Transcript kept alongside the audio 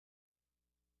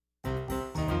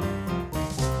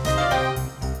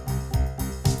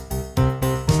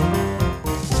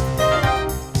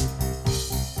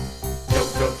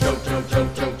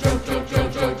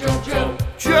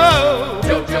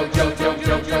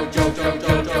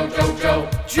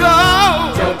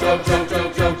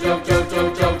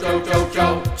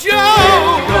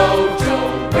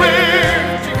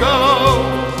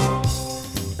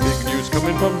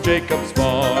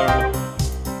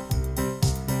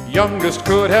youngest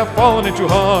could have fallen into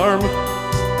harm.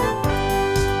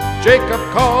 Jacob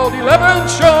called, 11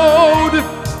 showed.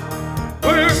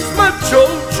 Where's my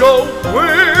Joe?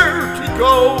 Where'd he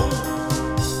go?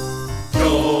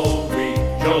 Joey,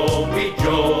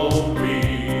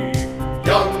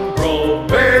 young bro,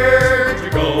 where'd you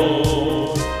go?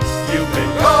 You've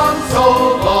been gone so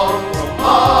long from a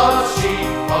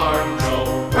sheep farm, Joe.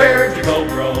 Where'd you go,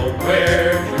 bro?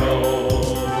 Where'd you go?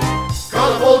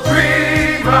 Colorful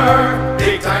dreamer,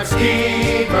 big time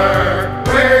schemer,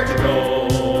 where'd you go?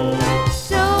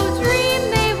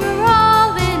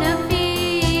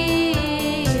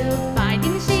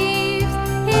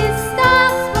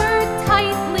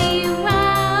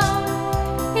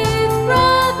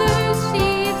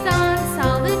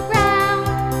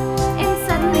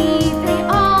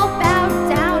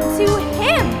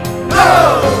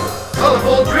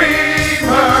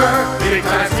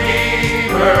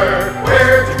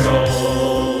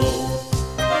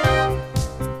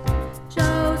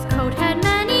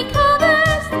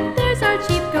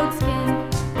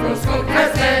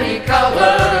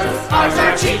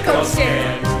 Chico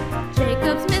skin.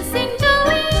 Jacob's missing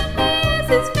Joey, he is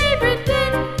his favorite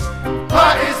kid.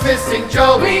 What is missing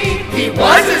Joey? He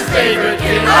was his favorite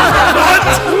kid.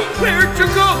 What? Where'd you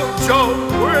go, Joe?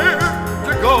 Where'd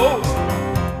you go?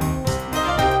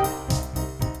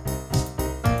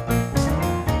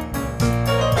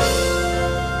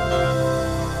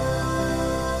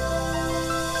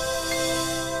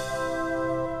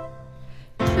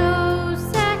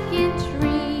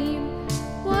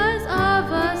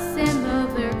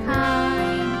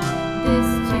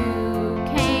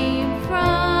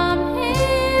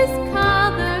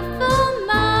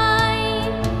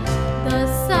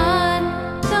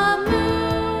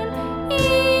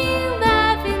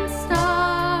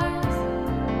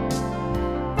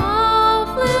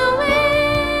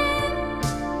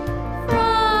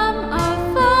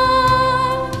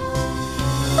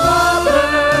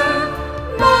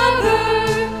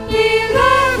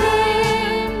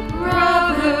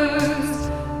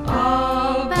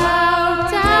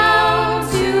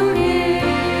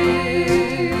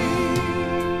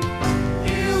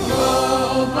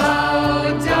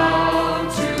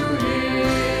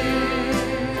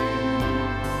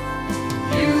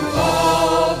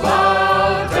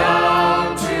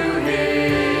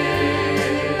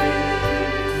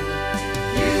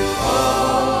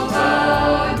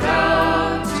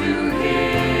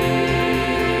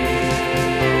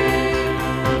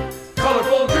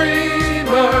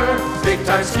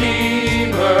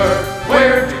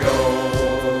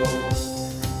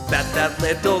 That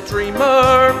little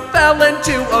dreamer fell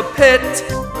into a pit.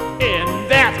 In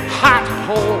that hot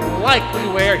hole, likely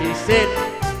where he sit.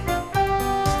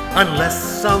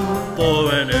 Unless some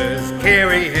foreigners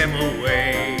carry him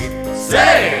away.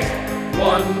 Say,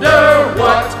 wonder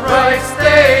what price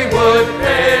they would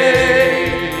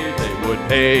pay. They would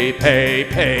pay.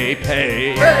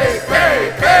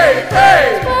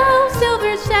 12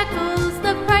 silver shekels,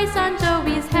 the price on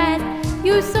Joey's head.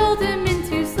 You sold him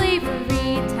into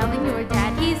slavery, telling your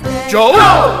dad he's dead. Joe?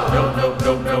 No.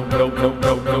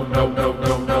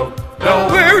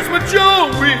 Where's my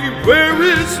Joey? Where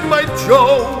is my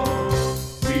Joe?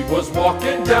 He was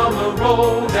walking down the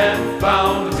road and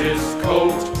found his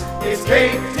coat. It's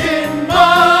caked in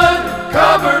mud,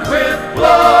 covered with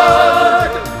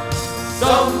blood.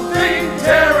 Something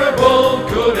terrible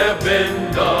could have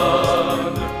been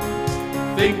done.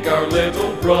 Think our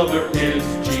little brother is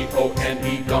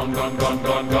G-O-N-E, gone.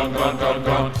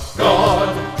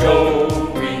 Gone,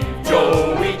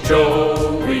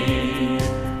 Joey,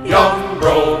 young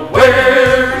bro,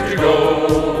 where'd you go?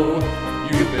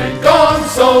 You've been gone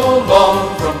so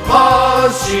long from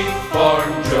Pa's sheep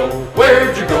farm, Joe.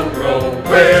 Where'd you go, bro?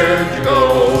 Where'd you go?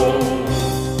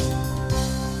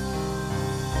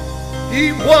 He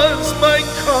was my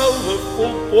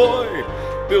colorful boy,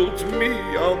 built me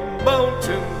a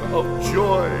mountain of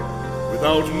joy.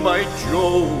 Without my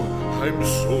Joe, I'm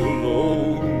so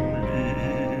lonely.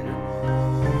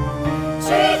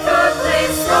 Jacob lay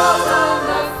sprawled on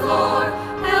the floor,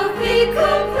 health he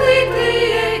completely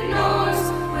ignores.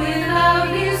 Without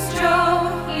his Joe,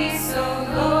 he's so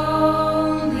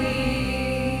lonely.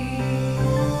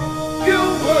 You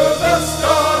were the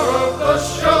star of the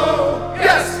show,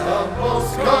 yes, the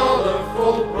most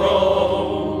colorful bro.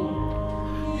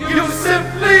 You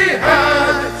simply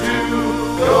had to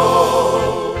go.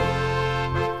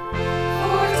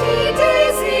 40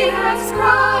 days he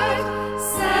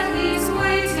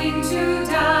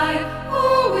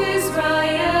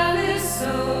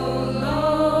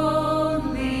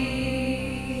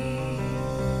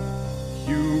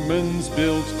reasons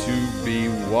built to be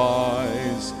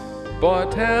wise,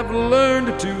 but have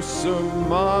learned to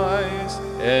surmise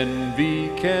envy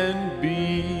can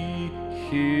be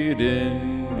hidden.